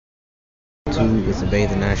YouTube, it's a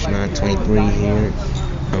Bathing Astronaut 23 here.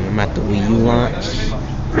 I'm at the Wii U launch.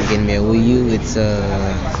 I'm getting me a Wii U. It's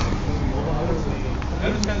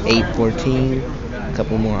 8:14. A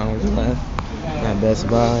couple more hours left. At Best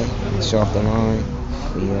Buy. Show off the line.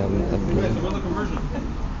 We updated.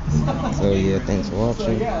 So yeah, thanks for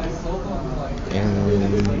watching.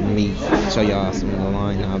 And let me show y'all some of the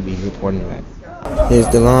line. I'll be reporting back. Here's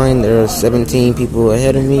the line. There are 17 people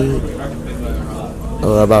ahead of me.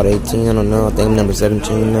 About 18, I don't know. I think I'm number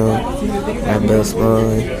 17 now. At Best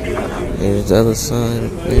Buy. Here's the other side.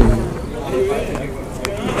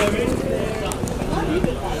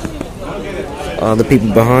 All the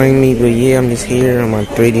people behind me, but yeah, I'm just here on my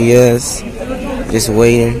 3DS, just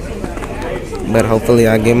waiting. But hopefully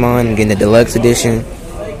I get mine. I'm getting the deluxe edition.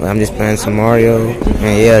 But I'm just playing some Mario.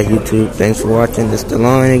 And yeah, YouTube, thanks for watching. This is the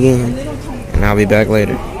line again, and I'll be back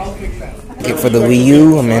later. For the Wii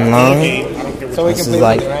U, I'm in line. This is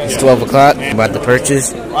like, it's 12 o'clock, about to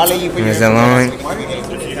purchase. And there's the line.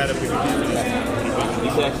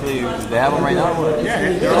 They have them right now?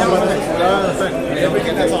 Yeah,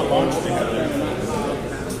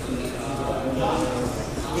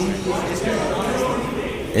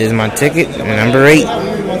 Here's my ticket, number 8.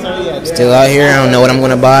 Still out here, I don't know what I'm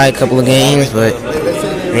going to buy, a couple of games, but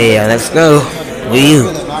yeah, let's go. Wii U.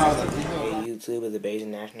 Hey YouTube, it's the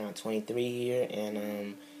Bathing Astronaut 23 here,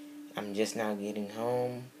 and I'm just now getting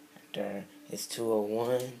home after it's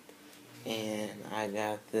 2:01, and I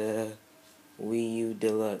got the Wii U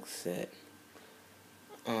Deluxe set.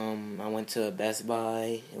 I went to a Best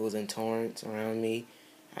Buy. It was in Torrance around me.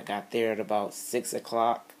 I got there at about 6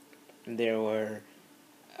 o'clock. There were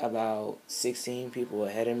about 16 people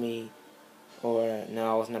ahead of me. Or, no,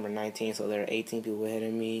 I was number 19, so there were 18 people ahead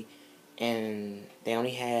of me. And they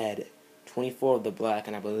only had 24 of the black,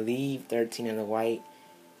 and I believe 13 of the white.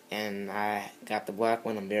 And I got the black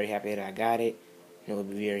one. I'm very happy that I got it. It would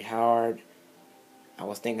be very hard. I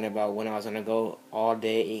was thinking about when I was going to go all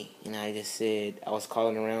day, and I just said, I was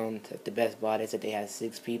calling around at the Best Buy. They said they had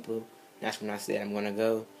 6 people. And that's when I said I'm going to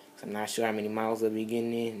go, because I'm not sure how many miles I'll be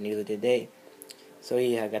getting in, neither did they. So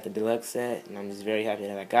yeah, I got the deluxe set, and I'm just very happy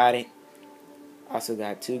that I got it. I also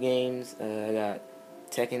got 2 games. I got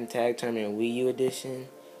Tekken Tag Tournament Wii U Edition.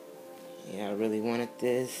 Yeah, I really wanted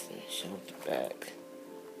this. Show the back.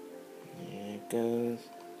 There it goes.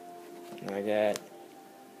 And I got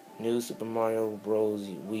new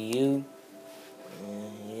SuperMarioBros.U Wii U.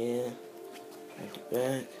 Yeah, at the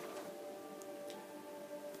back.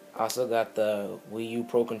 Also got the Wii U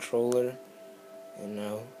Pro Controller. And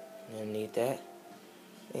no, I don't need that.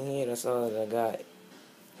 And yeah, that's all that I got.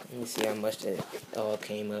 Let me see how much that all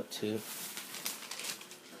came up to.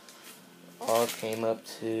 All came up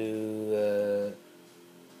to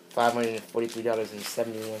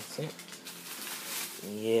 $543.71.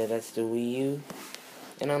 Yeah, that's the Wii U.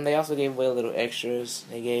 And they also gave away little extras.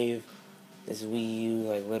 They gave this Wii U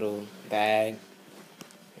like little bag.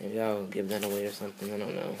 Maybe I'll give that away or something. I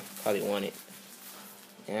don't know. Probably want it.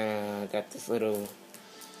 And I got this little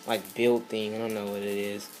like build thing. I don't know what it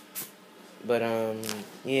is. But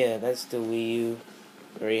yeah, that's the Wii U.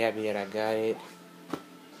 Very happy that I got it.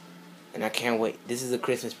 And I can't wait. This is a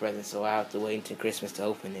Christmas present, so I have to wait until Christmas to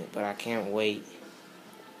open it. But I can't wait.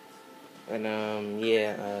 And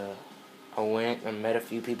yeah, I went and met a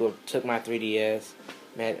few people, took my 3DS,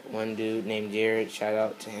 met one dude named Jared, shout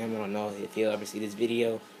out to him. I don't know if he'll ever see this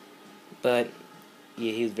video, but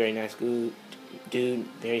yeah, he was a very nice dude,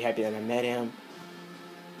 very happy that I met him,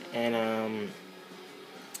 and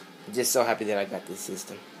just so happy that I got this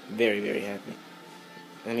system, very, very happy.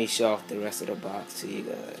 Let me show off the rest of the box to you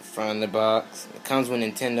guys. Front of the box, it comes with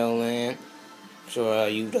Nintendo Land. I'm sure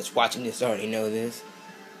you that's watching this already know this.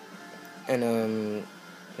 And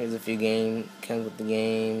here's a few games. Comes with the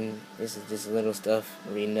game. This is just little stuff.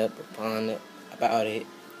 Reading up about it.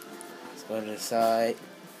 Let's go to the side.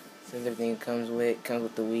 This is everything it comes with. Comes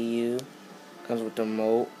with the Wii U. Comes with the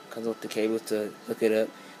remote. Comes with the cables to hook it up.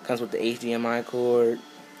 Comes with the HDMI cord.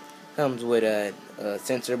 Comes with a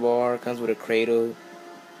sensor bar. Comes with a cradle.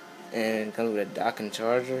 And comes with a dock and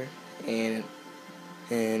charger. And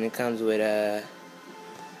it comes with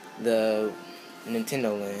the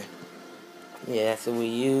Nintendo Land. Yeah, that's the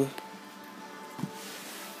Wii U.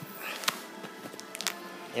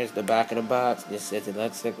 Here's the back of the box. This says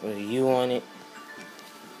Deluxe Wii U on it.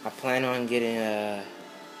 I plan on getting I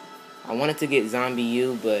wanted to get Zombie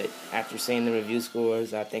U, but after seeing the review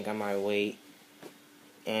scores, I think I might wait.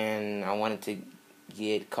 And I wanted to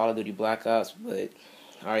get Call of Duty Black Ops, but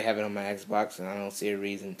I already have it on my Xbox, and I don't see a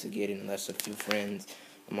reason to get it unless a few friends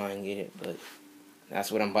of mine get it. But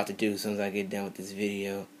that's what I'm about to do as soon as I get done with this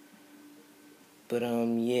video. But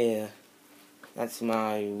yeah, that's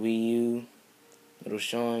my Wii U little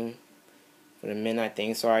showing for the midnight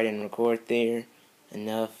thing. Sorry I didn't record there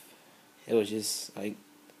enough. It was just like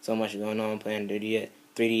so much going on playing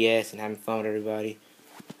 3DS and having fun with everybody.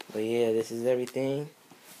 But yeah, this is everything.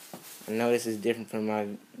 I know this is different from my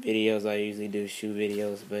videos. I usually do shoe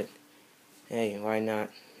videos, but hey, why not?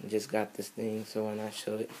 I just got this thing, so why not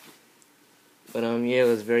show it? But yeah, it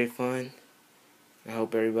was very fun. I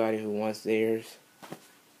hope everybody who wants theirs,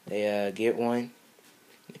 they get one.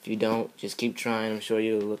 If you don't, just keep trying. I'm sure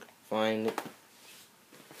you'll find it.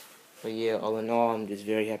 But yeah, all in all, I'm just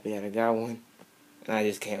very happy that I got one, and I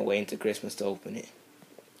just can't wait until Christmas to open it.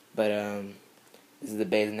 But this is the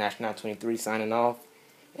Bays National 23 signing off,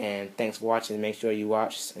 and thanks for watching. Make sure you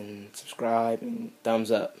watch and subscribe and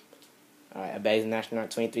thumbs up. Alright, Bays National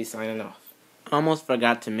 23 signing off. I almost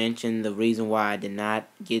forgot to mention the reason why I did not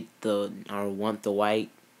get want the white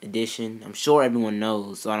edition. I'm sure everyone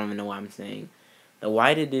knows, so I don't even know why I'm saying. The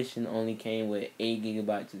white edition only came with 8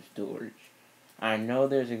 gigabytes of storage. I know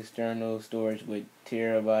there's external storage with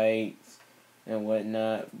terabytes and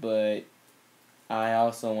whatnot, but I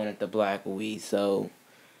also wanted the black Wii, so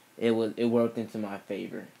it worked into my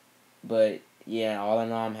favor. But yeah, all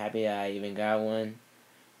in all, I'm happy I even got one.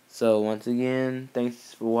 So once again,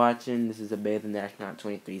 thanks for watching. This is a Bathing Astronaut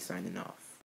 23 signing off.